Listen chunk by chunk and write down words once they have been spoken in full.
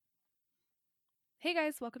Hey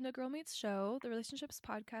guys, welcome to Girl Meets Show, the relationships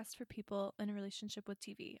podcast for people in a relationship with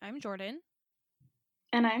TV. I'm Jordan.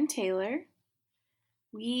 And I'm Taylor.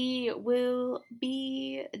 We will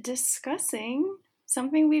be discussing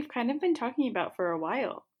something we've kind of been talking about for a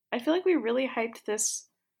while. I feel like we really hyped this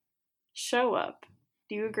show up.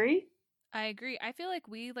 Do you agree? I agree. I feel like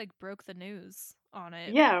we broke the news on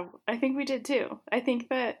it. Yeah, I think we did too. I think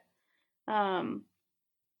that, um,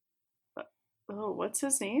 oh, what's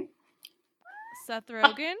his name? Seth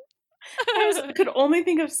Rogen. Could only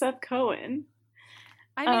think of Seth Cohen.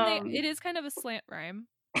 I mean, Um, it is kind of a slant rhyme.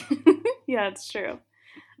 yeah, it's true.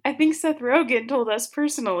 I think Seth Rogen told us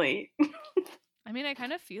personally. I mean, I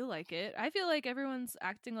kind of feel like it. I feel like everyone's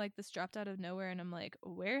acting like this dropped out of nowhere, and I'm like,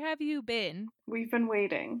 where have you been? We've been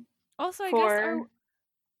waiting Also, I guess for.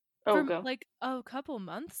 Oh, for go. like a couple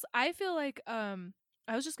months, I feel like I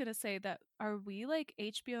was just gonna say that are we like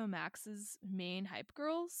HBO Max's main hype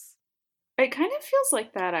girls? It kind of feels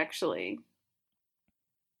like that actually.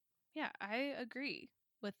 Yeah, I agree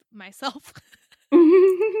with myself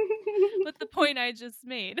with the point I just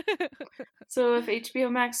made. So if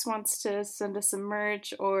HBO Max wants to send us some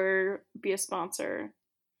merch or be a sponsor,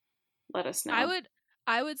 let us I know. would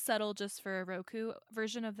I would settle just for a Roku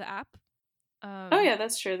version of the app. Oh Um yeah,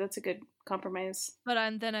 that's true. That's a good compromise.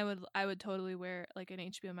 but then I would totally wear like an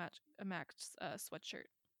HBO Max sweatshirt.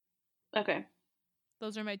 Okay.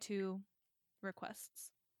 Those are my two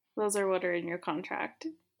requests. Those are what are in your contract.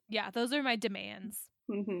 Yeah, those are my demands.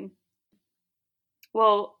 hmm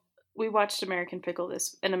Well, we watched American Pickle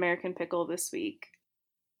this week,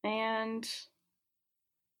 and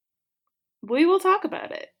we will talk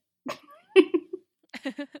about it.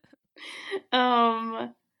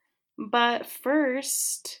 um, but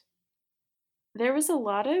first, there was a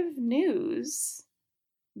lot of news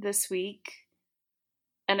this week,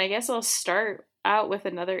 and I guess I'll start out with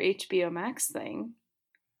another HBO Max thing.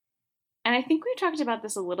 And I think we talked about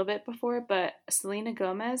this a little bit before, but Selena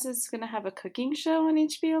Gomez is going to have a cooking show on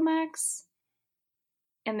HBO Max,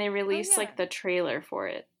 and they Oh released yeah. like the trailer for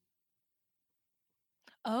it.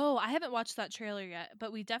 Oh, I haven't watched that trailer yet,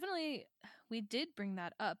 but we did bring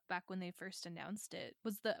that up back when they first announced it.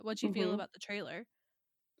 What'd you feel hmm about the trailer?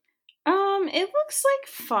 It looks like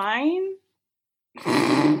fine.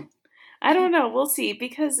 I don't know. We'll see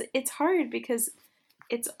because it's hard because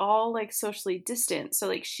it's all like socially distant. So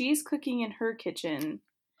like she's cooking in her kitchen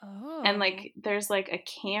and Oh. like there's like a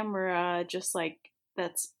camera just like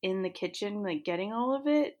that's in the kitchen like getting all of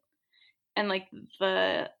it and like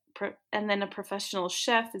and then a professional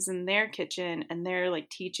chef is in their kitchen and they're like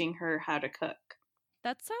teaching her how to cook,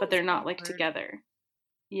 That but sounds they're not like awkward. together.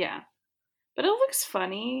 Yeah. But it looks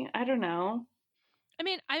funny. I don't know. I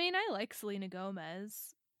mean, I like Selena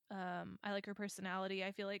Gomez. I like her personality.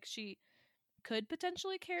 I feel like she could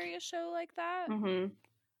potentially carry a show like that. Mhm.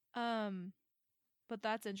 Um, but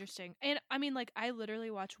that's interesting. And I mean, like, I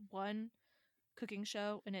literally watch one cooking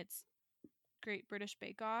show, and it's Great British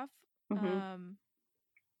Bake Off. Mhm. Um,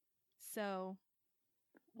 so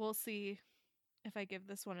we'll see if I give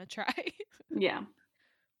this one a try. Yeah.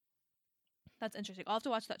 That's interesting. I'll have to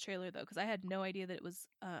watch that trailer though, because I had no idea that it was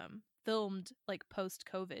filmed like post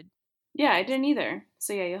COVID Yeah, I times. didn't either.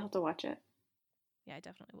 So yeah, you'll have to watch it. Yeah, I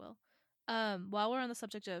definitely will. While we're on the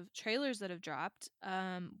subject of trailers that have dropped,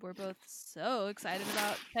 we're both so excited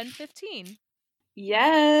about 10/15.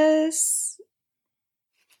 Yes.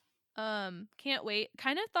 Can't wait.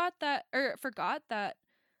 Kind of thought that or forgot that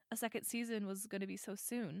a second season was going to be so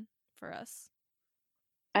soon for us.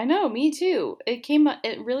 I know, me too.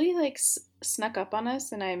 It really like snuck up on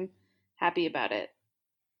us and I'm happy about it.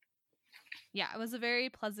 Yeah, it was a very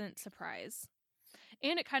pleasant surprise.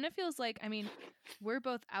 And it kind of feels like, I mean, we're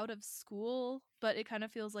both out of school, but it kind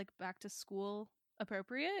of feels like back to school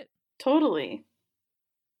appropriate. Totally.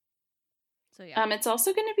 So yeah. It's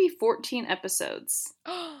also going to be 14 episodes.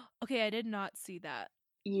 Okay, I did not see that.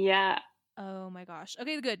 Yeah. Oh my gosh.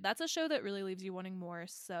 Okay, good. That's a show that really leaves you wanting more,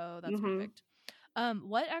 so that's Mhm. perfect.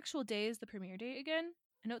 What actual day is the premiere date again?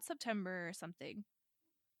 I know it's September or something.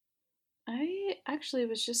 I actually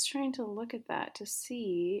was just trying to look at that to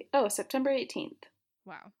see. Oh, September 18th.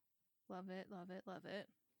 Wow. Love it, love it, love it.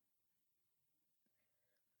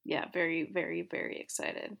 Yeah, very, very, very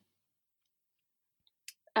excited.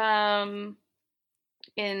 Um,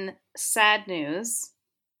 in sad news,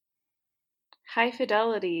 High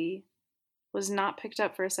Fidelity was not picked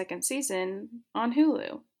up for a second season on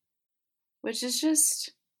Hulu, which is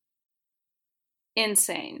just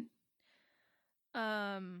insane.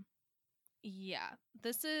 Um, yeah.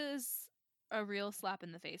 This is a real slap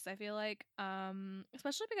in the face, I feel like.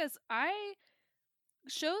 Especially because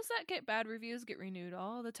shows that get bad reviews get renewed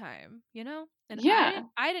all the time, you know? And Yeah.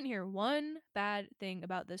 I didn't hear one bad thing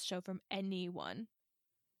about this show from anyone.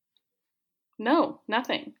 No,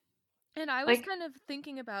 nothing. And I was Like, kind of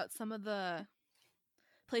thinking about some of the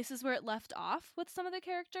places where it left off with some of the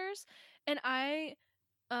characters, and I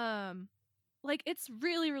um like it's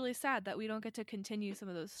really really sad that we don't get to continue some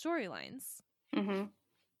of those storylines. mm-hmm.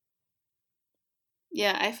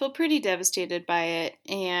 Yeah, I feel pretty devastated by it.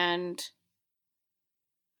 And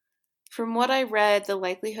from what I read, the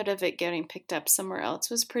likelihood of it getting picked up somewhere else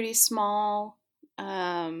was pretty small.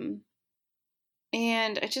 Um,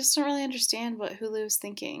 and I just don't really understand what Hulu is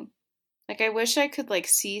thinking. Like, I wish I could like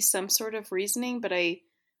see some sort of reasoning, but I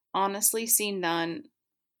honestly see none.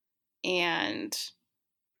 And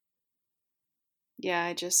yeah,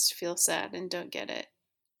 I just feel sad and don't get it.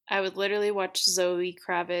 I would literally watch Zoe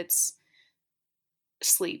Kravitz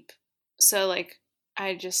sleep. So like,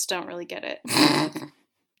 I just don't really get it.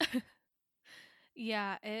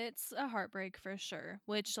 Yeah, it's a heartbreak for sure.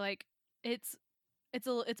 Which like it's it's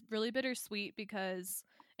really bittersweet because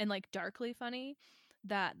and like darkly funny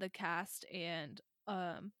that the cast and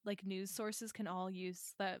like news sources can all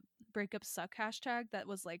use that breakup suck hashtag that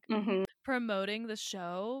was like hmm promoting the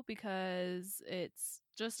show because it's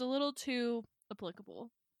just a little too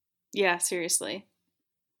applicable. Yeah, seriously.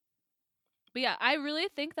 But yeah, I really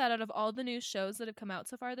think that out of all the new shows that have come out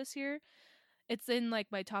so far this year, it's in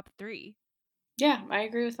like my top 3. Yeah, I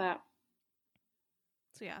agree with that.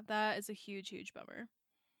 So yeah, that is a huge huge bummer.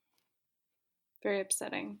 Very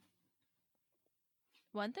upsetting.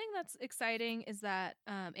 One thing that's exciting is that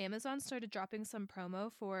Amazon started dropping some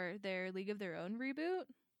promo for their League of Their Own reboot,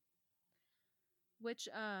 which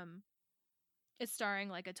is starring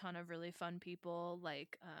like a ton of really fun people,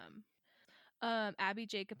 like Abby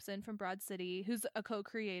Jacobson from Broad City, who's a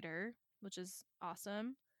co-creator, which is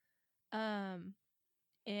awesome. Um,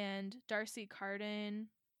 and Darcy Carden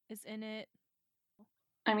is in it.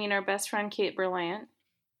 I mean, our best friend Kate Berlant.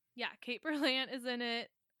 Yeah, Kate Berlant is in it.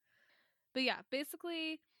 But yeah,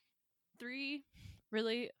 basically 3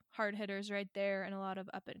 really hard hitters right there and a lot of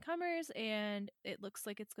up and comers, and it looks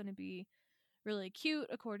like it's going to be really cute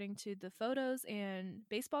according to the photos and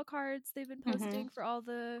baseball cards they've been hmm posting for all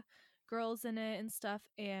the girls in it and stuff.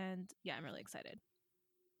 And yeah, I'm really excited.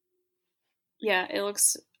 Yeah, it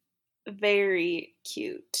looks very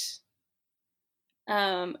cute.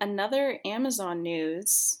 Another Amazon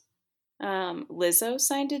news. Lizzo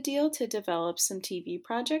signed a deal to develop some TV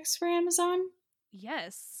projects for Amazon.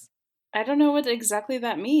 Yes. I don't know what exactly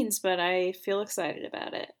that means, but I feel excited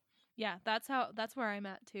about it. Yeah, that's where I'm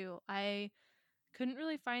at too. I couldn't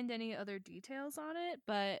really find any other details on it,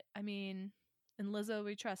 but I mean, in Lizzo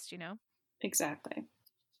we trust, you know. Exactly.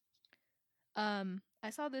 I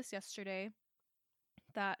saw this yesterday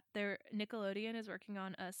that their Nickelodeon is working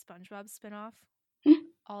on a SpongeBob spinoff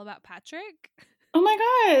all about Patrick. Oh my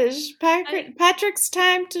gosh, I Patrick's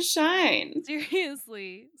time to shine.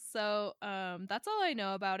 seriously. So, that's all I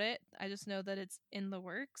know about it. I just know that it's in the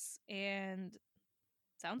works and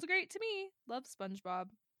sounds great to me. Love SpongeBob.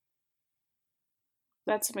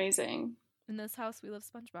 That's amazing. In this house, we love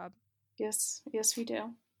SpongeBob. Yes, yes, we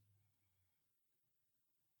do.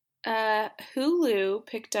 Hulu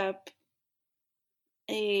picked up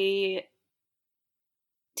a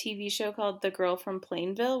TV show called The Girl from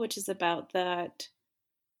Plainville, which is about that.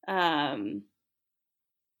 Um,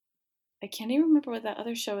 I can't even remember what that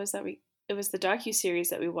other show is that we. It was the docu series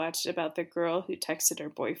that we watched about the girl who texted her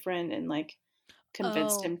boyfriend and like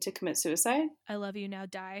convinced Oh, him to commit suicide. I love you now,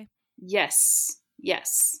 die. Yes,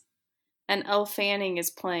 yes. And Elle Fanning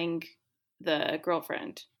is playing the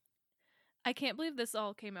girlfriend. I can't believe this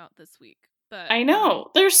all came out this week. But I know.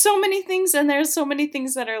 There's so many things, and there's so many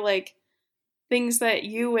things that are like things that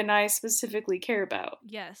you and I specifically care about.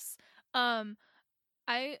 yes. Um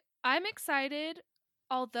I'm excited,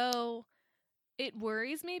 although it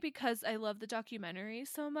worries me because I love the documentary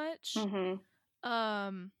so much. hmm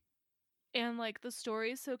Um and like the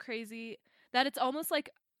story is so crazy that it's almost like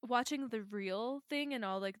watching the real thing and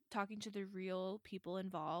all like talking to the real people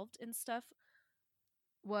involved and stuff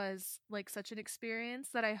was like such an experience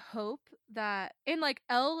that I hope that and like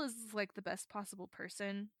Elle is like the best possible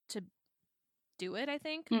person to do it, I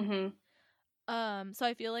think. hmm So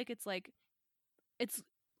I feel like it's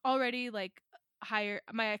already like higher,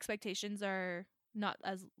 my expectations are not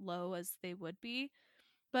as low as they would be.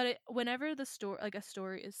 But whenever the story, like a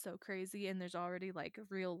story is so crazy and there's already like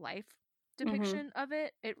real life hmm depiction of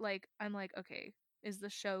it, it like I'm like, okay, is the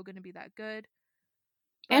show going to be that good?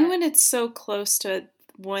 And But when it's so close to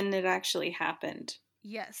when it actually happened.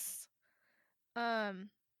 yes.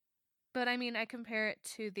 Um but I mean, I compare it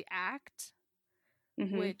to The Act,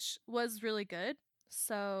 which was really good.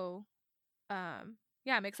 So, yeah,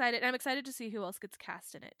 I'm excited. I'm excited to see who else gets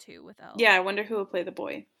cast in it too with Elle. Yeah, I wonder who will play the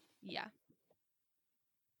boy. Yeah.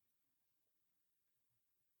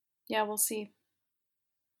 Yeah, we'll see.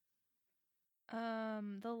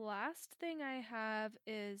 The last thing I have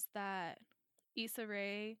is that Issa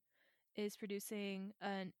Rae is producing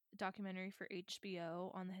a documentary for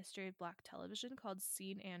HBO on the history of Black television called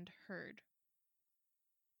Seen and Heard.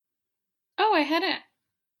 Oh, I hadn't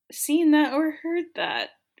seen that or heard that,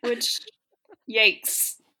 which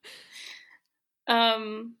yikes.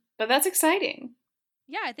 But that's exciting.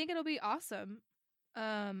 Yeah, I think it'll be awesome.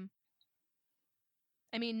 I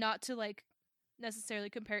mean, not to like necessarily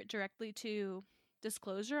compare it directly to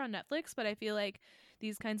Disclosure on Netflix, but I feel like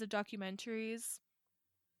these kinds of documentaries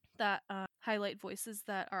that highlight voices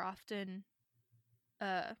that are often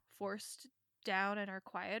forced down and are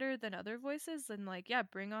quieter than other voices, and like, yeah,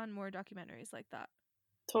 bring on more documentaries like that.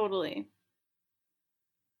 Totally.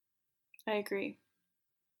 I agree.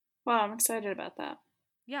 Wow, I'm excited about that.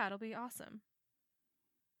 Yeah, it'll be awesome.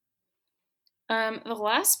 The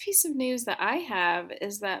last piece of news that I have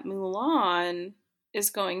is that Mulan is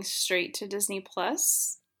going straight to Disney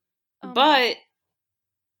Plus, but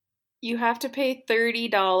you have to pay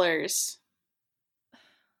 $30.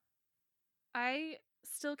 I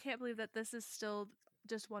still can't believe that this is still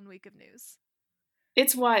just 1 week of news.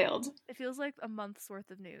 It's wild. It feels like a month's worth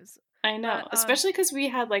of news. I know, but, especially because we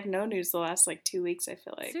had like no news the last like 2 weeks. I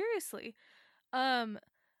feel like seriously,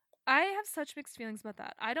 I have such mixed feelings about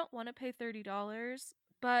that. I don't want to pay $30,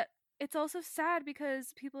 but it's also sad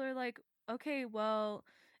because people are like, okay, well,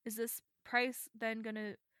 is this price then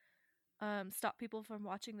gonna stop people from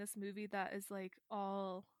watching this movie that is like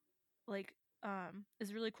all like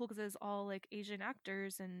is really cool because it's all like Asian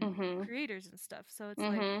actors and creators and stuff. So it's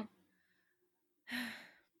like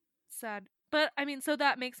sad. But I mean, so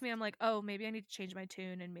that makes me, I'm like, oh, maybe I need to change my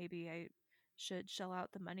tune and maybe I should shell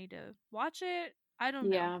out the money to watch it. I don't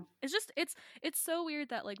know. It's just it's so weird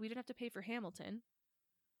that like we didn't have to pay for Hamilton.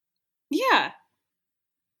 Yeah.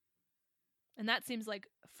 And that seems like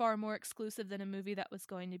far more exclusive than a movie that was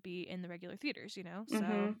going to be in the regular theaters, you know?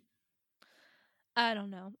 So I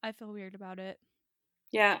don't know. I feel weird about it.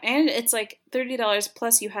 Yeah, and it's like $30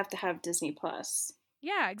 plus you have to have Disney Plus.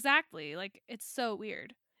 Yeah, exactly. Like it's so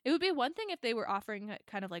weird. It would be one thing if they were offering it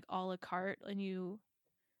kind of like a la carte and you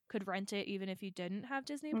could rent it even if you didn't have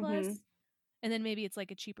Disney Plus. And then maybe it's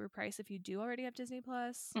like a cheaper price if you do already have Disney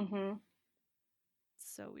Plus. It's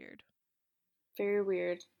so weird. Very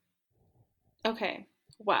weird. Okay.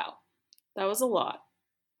 Wow. That was a lot.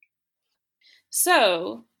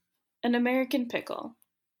 So, An American Pickle.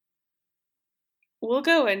 We'll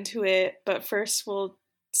go into it, but first we'll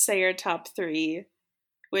say our top three,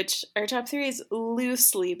 which our top three is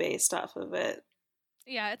loosely based off of it.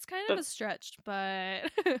 Yeah, it's kind of a stretch,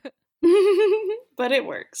 but but it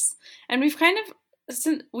works. And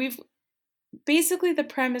we've basically the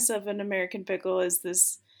premise of An American Pickle is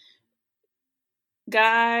this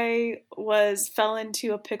guy fell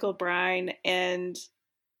into a pickle brine, and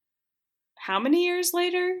how many years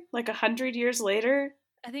later? Like 100 years later?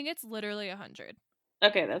 I think it's literally 100.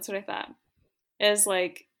 Okay, that's what I thought. Is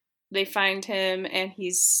like they find him and he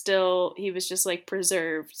was just like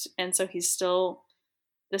preserved, and so he's still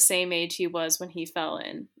the same age he was when he fell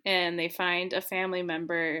in. And they find a family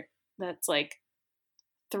member that's like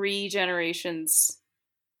 3 generations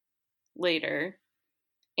later,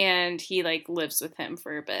 and he like lives with him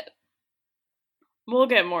for a bit. We'll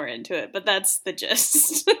get more into it, but that's the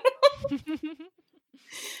gist.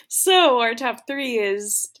 So our top three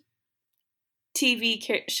is TV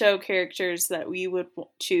show characters that we would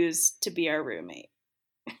choose to be our roommate.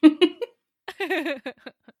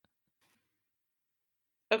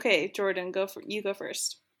 Okay, Jordan, you go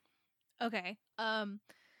first. Okay.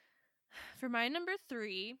 For my number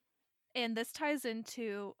 3, and this ties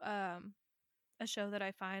into a show that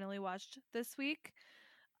I finally watched this week.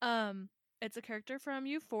 It's a character from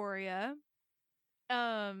Euphoria.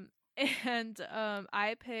 And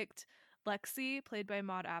I picked Lexi, played by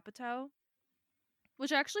Maude Apatow,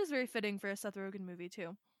 which actually is very fitting for a Seth Rogen movie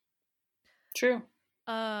too. True.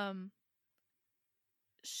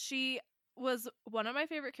 She was one of my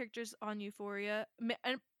favorite characters on Euphoria,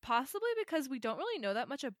 and possibly because we don't really know that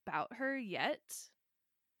much about her yet.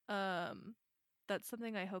 That's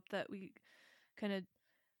something I hope that we kind of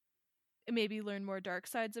maybe learn more dark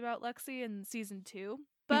sides about Lexi in season 2.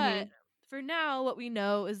 But for now, what we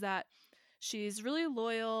know is that she's really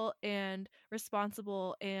loyal and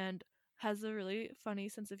responsible and has a really funny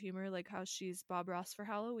sense of humor, like how she's Bob Ross for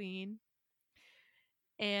Halloween.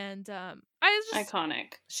 And I just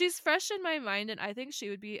Iconic. she's fresh in my mind, and I think she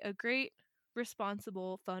would be a great,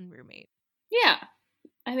 responsible, fun roommate. Yeah,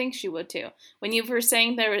 I think she would too. When you were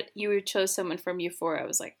saying that you chose someone from Euphoria, I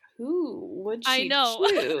was like, who would I she know.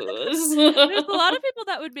 choose? There's a lot of people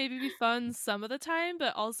that would maybe be fun some of the time,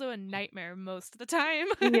 but also a nightmare most of the time.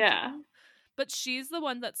 Yeah. But she's the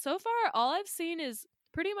one that so far all I've seen is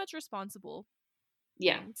pretty much responsible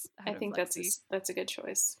Yeah. things I ahead of think Lexi. that's a good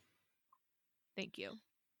choice. Thank you.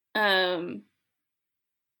 Um,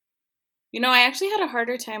 I actually had a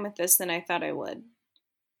harder time with this than I thought I would.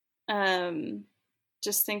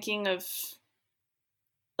 Just thinking of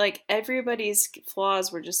like everybody's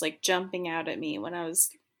flaws were just like jumping out at me when I was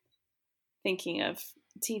thinking of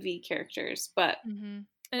TV characters. But And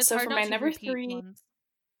it's so hard for not my to number repeat 3, ones.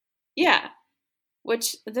 yeah,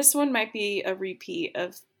 which this one might be a repeat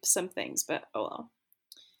of some things, but oh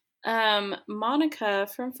well. Monica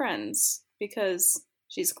from Friends, because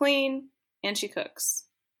she's clean and she cooks.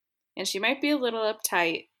 And she might be a little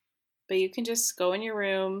uptight, but you can just go in your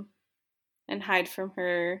room and hide from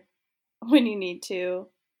her when you need to.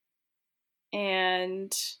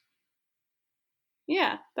 And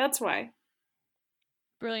yeah, that's why.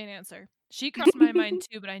 Brilliant answer. She crossed my mind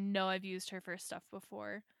too, but I know I've used her for stuff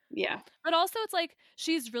before. Yeah. But also, it's like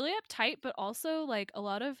she's really uptight, but also like a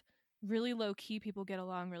lot of really low key people get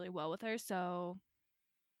along really well with her. So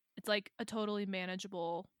it's like a totally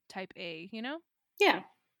manageable type A, you know? Yeah.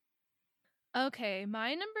 Okay, my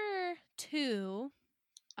number 2,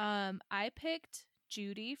 I picked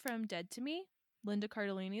Judy from Dead to Me, Linda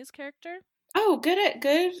Cardellini's character. Oh, good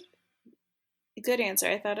answer.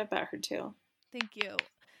 I thought about her too. Thank you.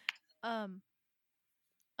 Um,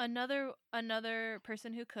 another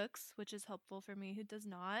person who cooks, which is helpful for me who does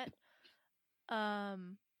not.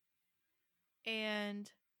 Um,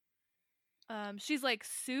 and she's like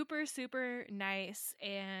super super nice,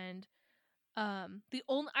 and the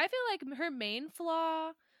only I feel like her main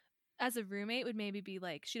flaw as a roommate would maybe be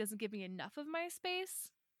like she doesn't give me enough of my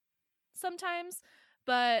space sometimes,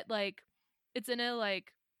 but like it's in a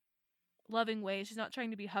like loving way. She's not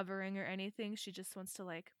trying to be hovering or anything. She just wants to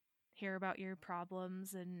like hear about your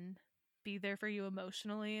problems and be there for you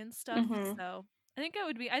emotionally and stuff. Mm-hmm. So I think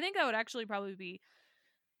that would actually probably be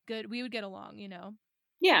good. We would get along, you know.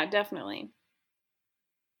 Yeah, definitely.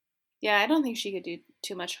 Yeah, I don't think she could do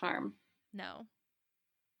too much harm. No.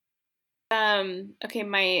 Okay,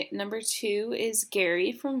 my number 2 is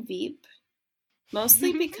Gary from Veep.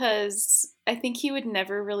 Mostly because I think he would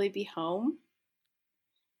never really be home.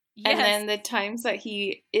 And Yes. then the times that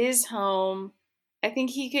he is home, I think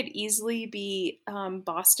he could easily be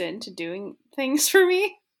Boston to doing things for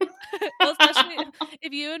me. Well, especially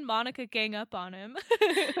if you and Monica gang up on him.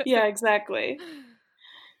 Yeah, exactly.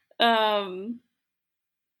 Um,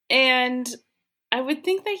 and I would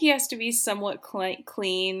think that he has to be somewhat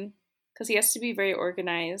clean because he has to be very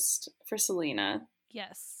organized for Selena.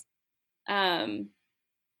 Yes. Um,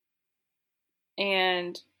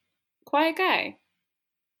 and quiet guy.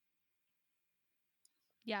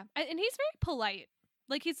 Yeah. And he's very polite.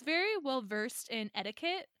 Like he's very well versed in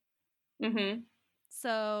etiquette. Mm-hmm.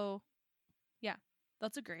 So, yeah.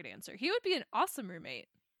 That's a great answer. He would be an awesome roommate.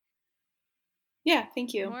 Yeah,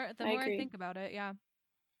 thank The you. more the I more I agree. think about it, yeah.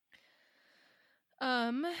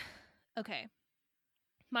 Um okay.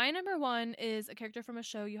 My number 1 is a character from a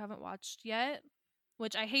show you haven't watched yet,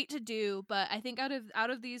 which I hate to do, but I think out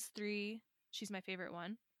of these 3, she's my favorite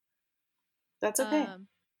one. That's okay. Um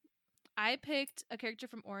I picked a character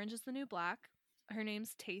from Orange is the New Black. Her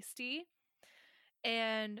name's Tasty.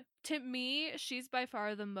 And to me, she's by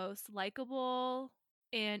far the most likable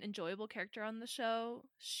and enjoyable character on the show.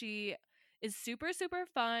 She is super, super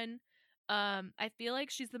fun. I feel like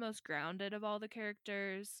she's the most grounded of all the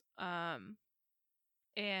characters. And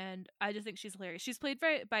I just think she's hilarious. She's played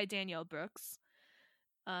by Danielle Brooks.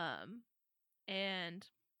 Um, and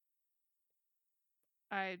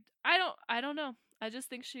I don't know. I just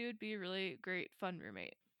think she would be a really great fun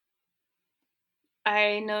roommate.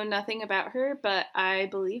 I know nothing about her, but I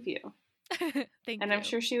believe you. Thank And I'm you.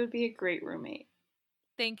 sure she would be a great roommate.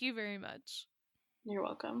 Thank you very much. You're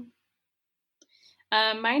welcome.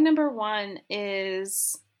 My number 1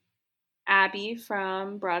 is Abby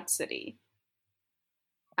from Broad City.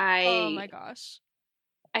 Oh my I gosh.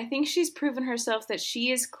 I think she's proven herself that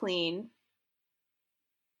she is clean.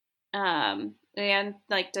 And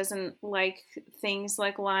like doesn't like things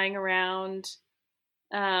like lying around.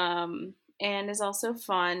 And is also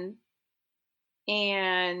fun.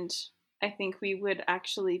 And I think we would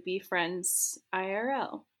actually be friends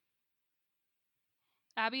IRL.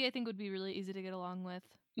 Abby, I think, would be really easy to get along with.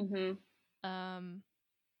 Mm-hmm. Um,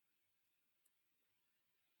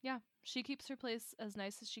 Yeah, she keeps her place as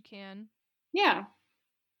nice as she can. Yeah.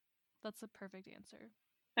 That's a perfect answer.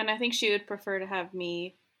 And I think she would prefer to have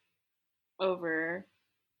me over,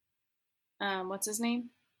 what's his name?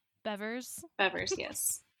 Bevers. Bevers,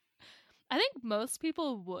 yes. I think most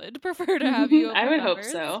people would prefer to have you I over would hope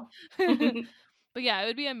Bevers. so. But yeah, it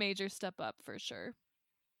would be a major step up for sure.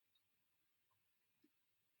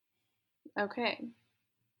 Okay.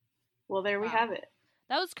 Well, there we Wow. have it.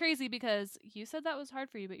 That was crazy because you said that was hard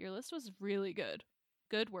for you, but your list was really good.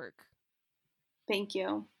 Good work. Thank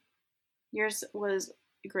you. Yours was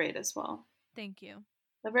great as well. Thank you.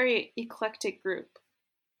 A very eclectic group.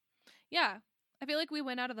 Yeah. I feel like we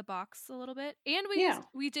went out of the box a little bit. And Yeah.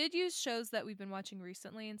 we did use shows that we've been watching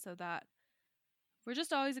recently, and so that we're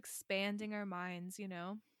just always expanding our minds, you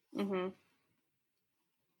know. Mm-hmm.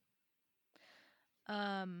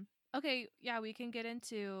 Okay, yeah, we can get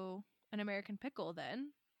into An American Pickle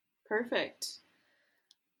then. Perfect.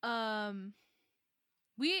 Um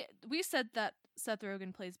we said that Seth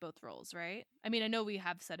Rogen plays both roles, right? I mean, I know we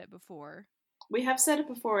have said it before. We have said it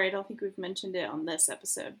before. I don't think we've mentioned it on this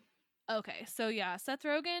episode. Okay, so yeah, Seth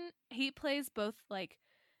Rogen, he plays both like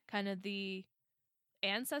kind of the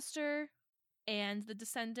ancestor and the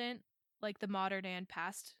descendant, like the modern and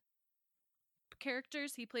past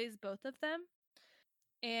characters. He plays both of them.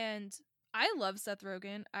 And I love Seth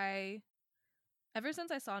Rogen. I ever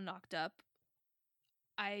since I saw Knocked Up,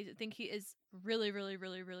 I think he is really, really,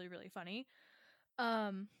 really, really, really funny.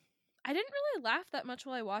 Um, I didn't really laugh that much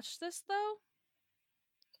while I watched this though.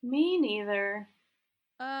 Me neither.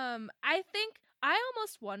 I think I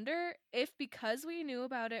almost wonder if because we knew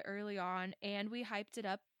about it early on and we hyped it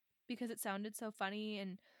up because it sounded so funny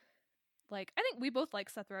and like I think we both like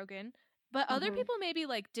Seth Rogen, but other Mm-hmm. people maybe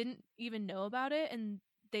like didn't even know about it and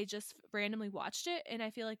they just randomly watched it and I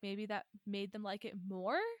feel like maybe that made them like it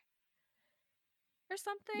more or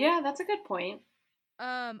something. Yeah, that's a good point.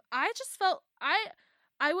 I just felt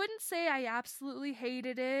I wouldn't say I absolutely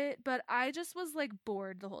hated it, but I just was like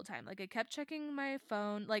bored the whole time. Like I kept checking my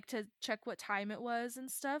phone like to check what time it was and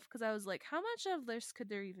stuff cuz I was like how much of this could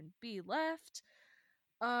there even be left?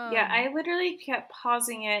 Yeah, Um I literally kept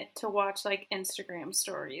pausing it to watch like Instagram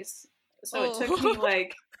stories. So it took me oh.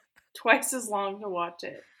 like twice as long to watch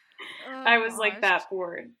it. I Oh was like gosh. that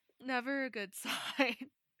bored. Never a good sign.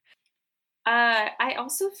 I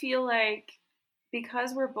also feel like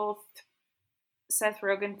because we're both Seth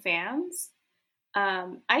Rogen fans,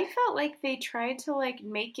 I felt like they tried to like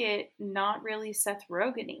make it not really Seth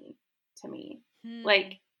Rogen-y to me. Hmm.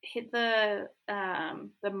 Like hit the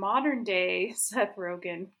modern day Seth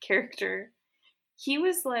Rogen character, he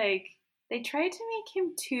was like they tried to make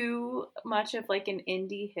him too much of like an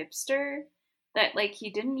indie hipster that like he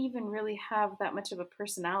didn't even really have that much of a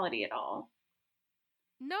personality at all.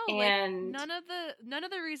 No, like And none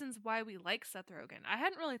of the reasons why we like Seth Rogen. I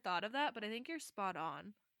hadn't really thought of that, but I think you're spot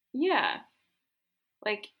on. yeah,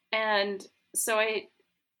 like and so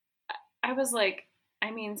I was like,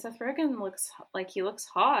 I mean, Seth Rogen looks like he looks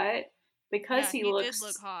hot because Yeah, he he did look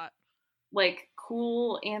looks hot. like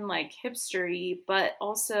cool and like hipstery, but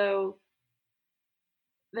also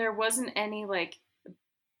there wasn't any like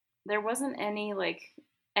there wasn't any like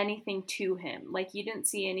anything to him. Like you didn't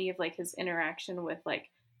see any of like his interaction with like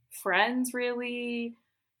friends really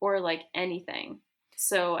or like anything.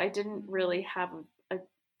 So I didn't really Mhm. have a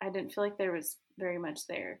I didn't feel like there was very much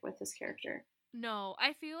there with this character. No,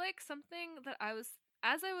 I feel like something that I was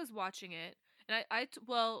as I was watching it, and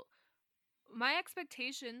well, my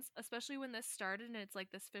expectations, especially when this started and it's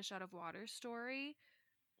like this fish out of water story,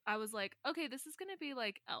 I was like, okay, this is gonna be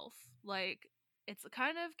like Elf. Like it's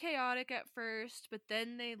kind of chaotic at first, but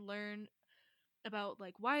then they learn about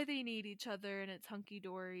like why they need each other and it's hunky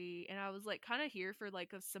dory. And I was like kind of here for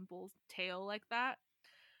like a simple tale like that.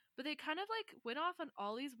 But they kind of like went off on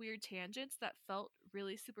all these weird tangents that felt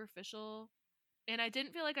really superficial. And I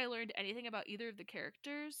didn't feel like I learned anything about either of the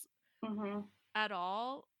characters Mhm. at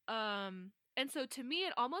all. And so to me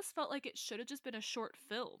it almost felt like it should have just been a short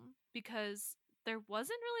film because there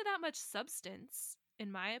wasn't really that much substance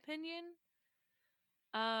in my opinion.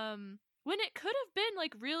 When it could have been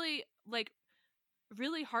like really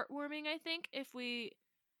heartwarming, I think, if we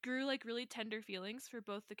grew like really tender feelings for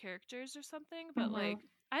both the characters or something, but like Mhm.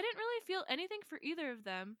 I didn't really feel anything for either of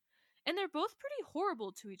them. And they're both pretty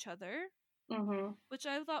horrible to each other, Mhm. which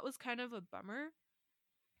I thought was kind of a bummer.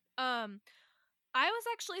 Um I was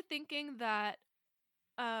actually thinking that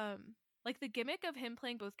like the gimmick of him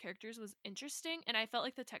playing both characters was interesting and I felt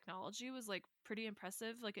like the technology was like pretty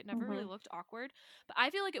impressive, like it never really Mhm. looked awkward, but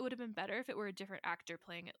I feel like it would have been better if it were a different actor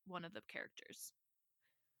playing one of the characters.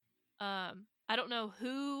 I don't know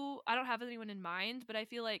who, I don't have anyone in mind, but I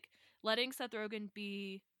feel like letting Seth Rogen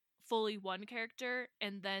be fully one character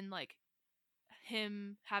and then like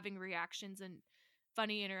him having reactions and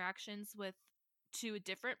funny interactions with to a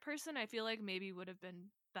different person, I feel like maybe would have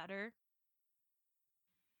been better.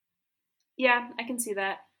 Yeah, I can see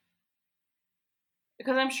that.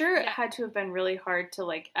 Because I'm sure it Yeah. had to have been really hard to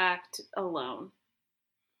like act alone.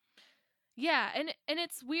 Yeah, and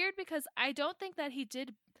it's weird because I don't think that he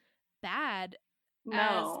did bad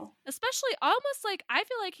as, No. especially almost like I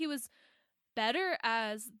feel like he was better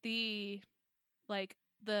as the like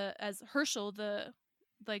the as Herschel, the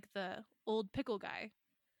like the old pickle guy,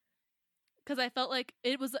 because I felt like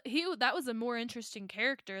it was he that was a more interesting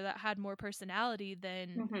character that had more personality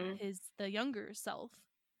than Mhm. the younger self.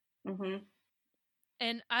 Mhm.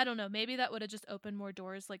 And I don't know, maybe that would have just opened more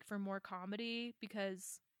doors like for more comedy,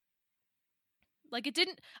 because like it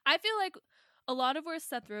didn't, I feel like a lot of where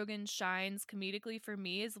Seth Rogen shines comedically for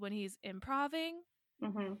me is when he's improving.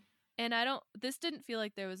 Mhm. And I don't, this didn't feel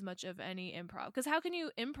like there was much of any improv, because how can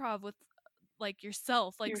you improv with like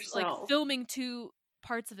yourself, like Yourself. filming two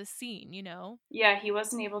parts of a scene, you know? Yeah, he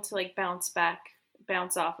wasn't able to like bounce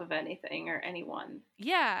off of anything or anyone.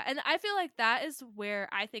 Yeah, and I feel like that is where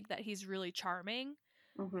I think that he's really charming.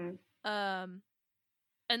 Mhm. Um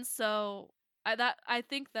and so I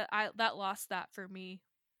think that I that lost that for me.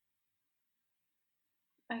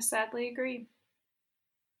 I sadly agree.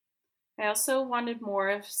 I also wanted more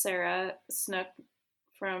of Sarah Snook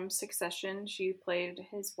from Succession. She played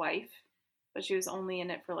his wife, but she was only in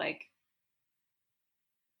it for like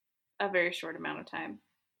a very short amount of time.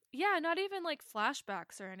 Yeah, not even like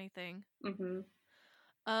flashbacks or anything. Mhm.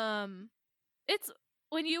 Um it's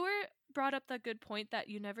when you were brought up that good point that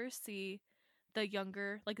you never see the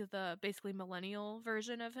younger, like the basically millennial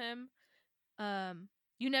version of him. Um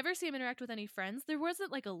you never see him interact with any friends. There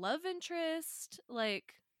wasn't like a love interest,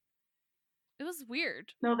 like it was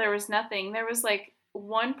weird. No, there was nothing. There was like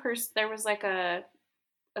one person. There was like a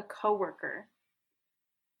coworker,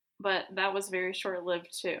 but that was very short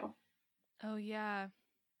lived too. Oh yeah.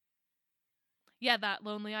 Yeah, that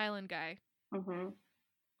Lonely Island guy. Mhm.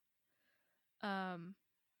 Um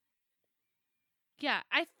yeah,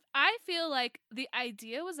 I feel like the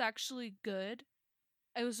idea was actually good.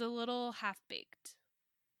 It was a little half-baked.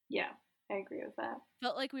 Yeah, I agree with that.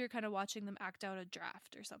 Felt like we were kind of watching them act out a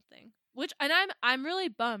draft or something. Which, and I'm really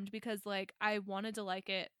bummed because like I wanted to like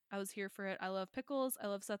it. I was here for it. I love pickles. I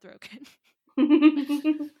love Seth Rogen.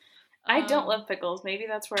 I don't um love pickles. Maybe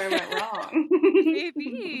that's where I went wrong.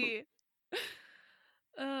 maybe.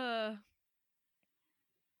 Uh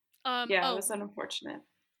Yeah, it oh, was unfortunate.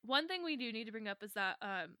 one thing we do need to bring up is that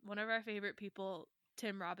one of our favorite people,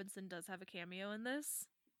 Tim Robinson, does have a cameo in this.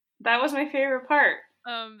 That was my favorite part.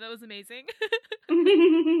 That was amazing.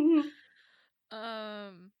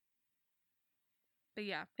 um but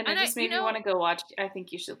yeah. And And it I just made me want to go watch I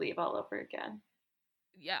Think You Should Leave all over again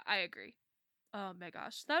yeah, I agree. Oh my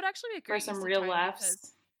gosh. That would actually be a for great some use of real time because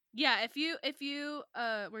laughs. yeah, if you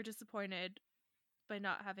were disappointed by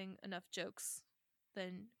not having enough jokes,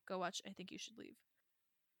 then go watch I Think You Should Leave.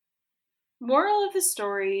 Moral of the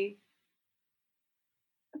story,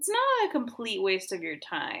 it's not a complete waste of your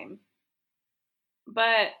time,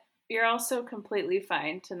 but you're also completely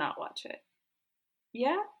fine to not watch it.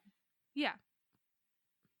 Yeah? Yeah,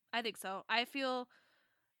 I think so. I feel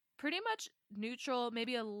pretty much neutral,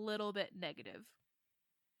 maybe a little bit negative.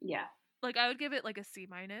 Yeah. Like I would give it like a C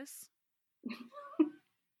minus,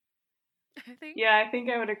 I think. Yeah, I think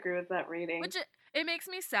I would agree with that rating. Which it makes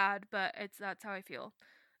me sad, but it's that's how I feel.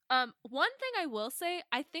 One thing I will say,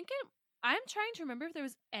 I'm trying to remember if there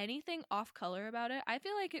was anything off color about it. I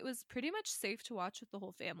feel like it was pretty much safe to watch with the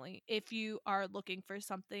whole family if you are looking for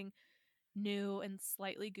something new and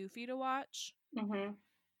slightly goofy to watch. Mhm.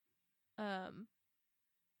 Um,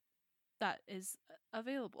 that is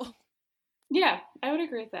available. Yeah, I would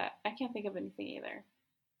agree with that. I can't think of anything either.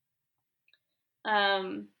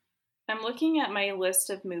 Um, I'm looking at my list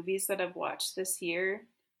of movies that I've watched this year,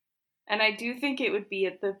 and I do think it would be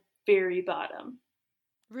at the very bottom.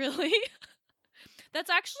 Really? That's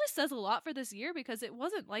actually says a lot for this year because it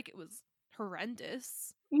wasn't like it was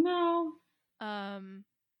horrendous. No. Um,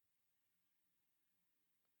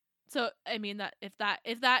 so I mean that if that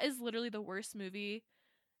is literally the worst movie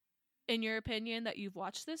in your opinion that you've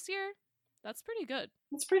watched this year, that's pretty good.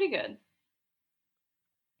 It's pretty good.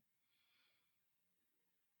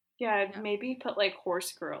 Yeah, I'd Yeah. maybe put like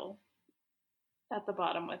Horse Girl at the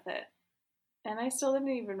bottom with it. And I still didn't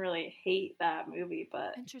even really hate that movie,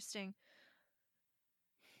 but Interesting.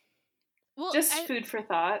 Well, just I food for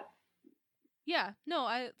thought. yeah, no,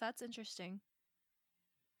 I that's interesting.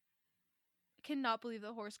 cannot believe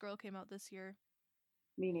that Horse Girl came out this year.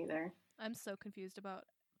 Me neither. I'm so confused about.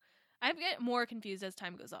 I get more confused as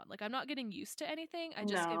time goes on. Like, I'm not getting used to anything. I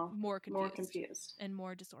just get more confused and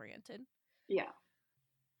more disoriented. Yeah.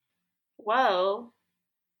 Well,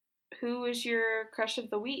 who was your crush of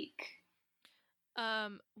the week?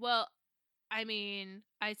 Well, I mean,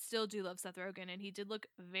 I still do love Seth Rogen, and he did look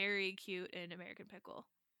very cute in American Pickle.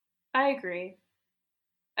 I agree.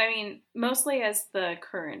 I mean, mostly as the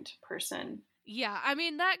current person. Yeah, I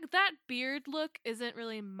mean, that beard look isn't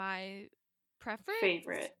really my preference.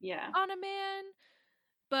 Favorite, yeah. On a man.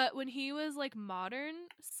 But when he was like modern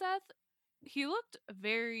Seth, he looked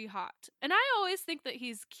very hot. And I always think that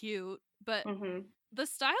he's cute, but the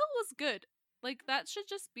style was good. Like, that should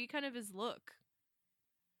just be kind of his look.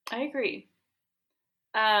 I agree.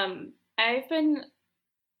 I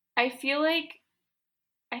feel like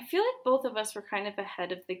both of us were kind of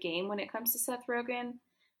ahead of the game when it comes to Seth Rogen.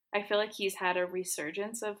 I feel like he's had a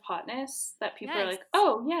resurgence of hotness that people are like,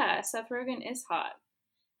 oh yeah, Seth Rogen is hot.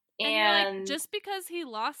 And like, just because he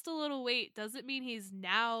lost a little weight doesn't mean he's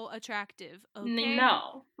now attractive. Okay?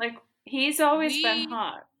 No, like, he's always been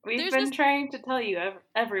hot. We've been trying to tell you,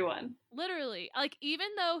 everyone. Literally, like, even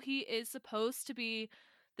though he is supposed to be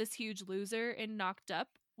this huge loser and Knocked Up,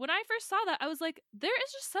 when I first saw that, I was like, there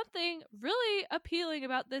is just something really appealing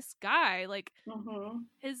about this guy. Like,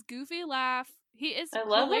 his goofy laugh. He is I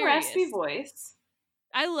love hilarious. The raspy voice.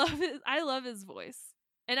 I love his voice.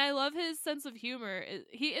 And I love his sense of humor.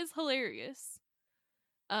 He is hilarious.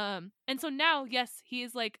 And so now, yes, he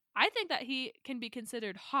is like, I think that he can be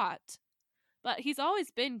considered hot, but he's always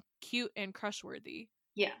been cute and crush-worthy.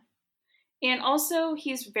 Yeah. And also,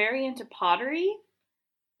 he's very into pottery.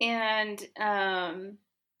 And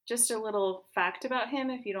just a little fact about him,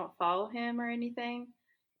 if you don't follow him or anything.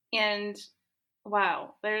 And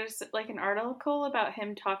wow, there's like an article about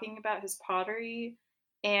him talking about his pottery,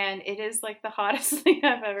 and it is like the hottest thing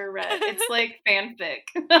I've ever read. It's like fanfic.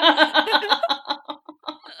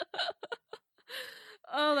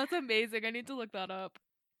 Oh, that's amazing. I need to look that up.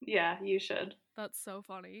 Yeah, you should. That's so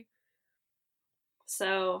funny.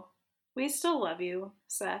 So, we still love you,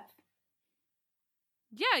 Seth.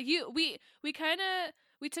 Yeah, we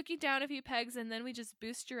took you down a few pegs and then we just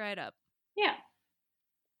boost you right up. Yeah.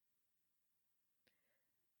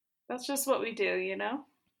 That's just what we do, you know?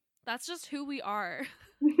 That's just who we are.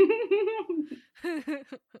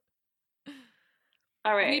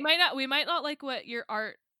 All right. We might not like what your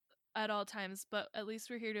art at all times, but at least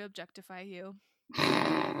we're here to objectify you.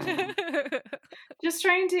 Just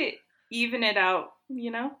trying to even it out,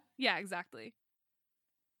 you know? Yeah, exactly.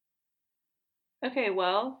 Okay,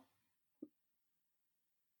 well,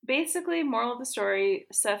 basically, moral of the story,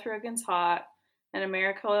 Seth Rogen's hot, and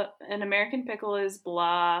American Pickle is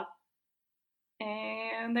blah,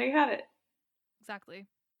 and there you have it. Exactly.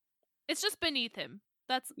 It's just beneath him.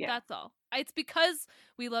 That's all. It's because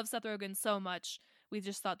we love Seth Rogen so much, we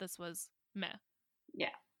just thought this was meh.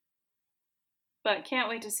 Yeah. But can't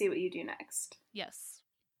wait to see what you do next. Yes.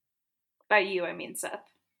 By you, I mean Seth.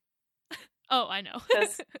 Oh, I know.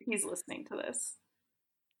 Because he's listening to this.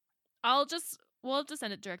 We'll have to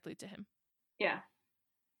send it directly to him. Yeah.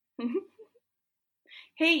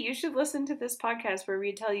 Hey, you should listen to this podcast where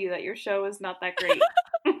we tell you that your show is not that great.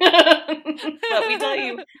 But we tell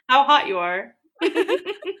you how hot you are.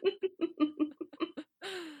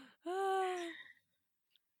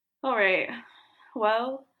 All right.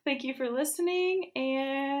 Well, thank you for listening,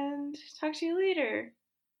 and talk to you later.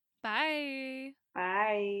 Bye.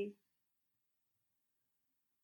 Bye.